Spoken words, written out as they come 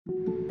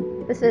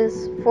This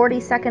is 40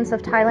 seconds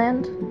of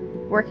Thailand,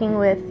 working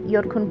with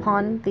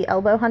Yodkhunpon, the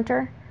elbow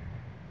hunter.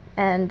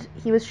 And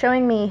he was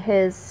showing me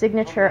his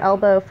signature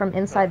elbow from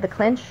inside the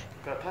clinch.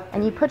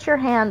 And you put your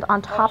hand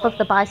on top of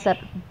the bicep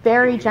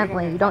very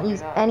gently. You don't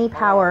use any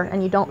power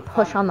and you don't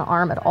push on the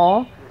arm at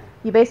all.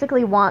 You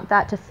basically want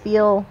that to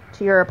feel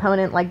to your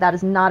opponent like that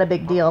is not a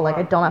big deal, like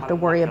I don't have to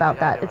worry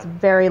about that. It's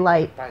very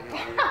light.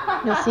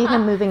 You'll see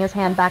him moving his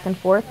hand back and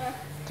forth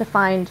to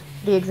find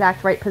the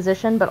exact right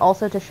position, but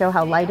also to show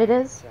how light it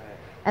is.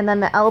 And then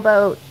the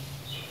elbow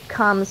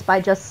comes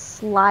by just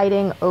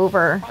sliding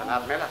over.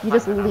 You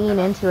just lean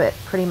into it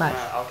pretty much.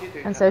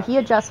 And so he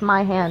adjusts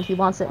my hand. He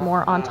wants it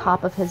more on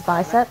top of his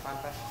bicep.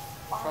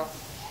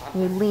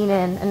 You lean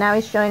in, and now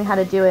he's showing how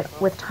to do it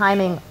with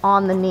timing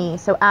on the knee.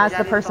 So as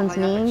the person's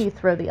kneeing, you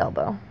throw the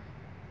elbow.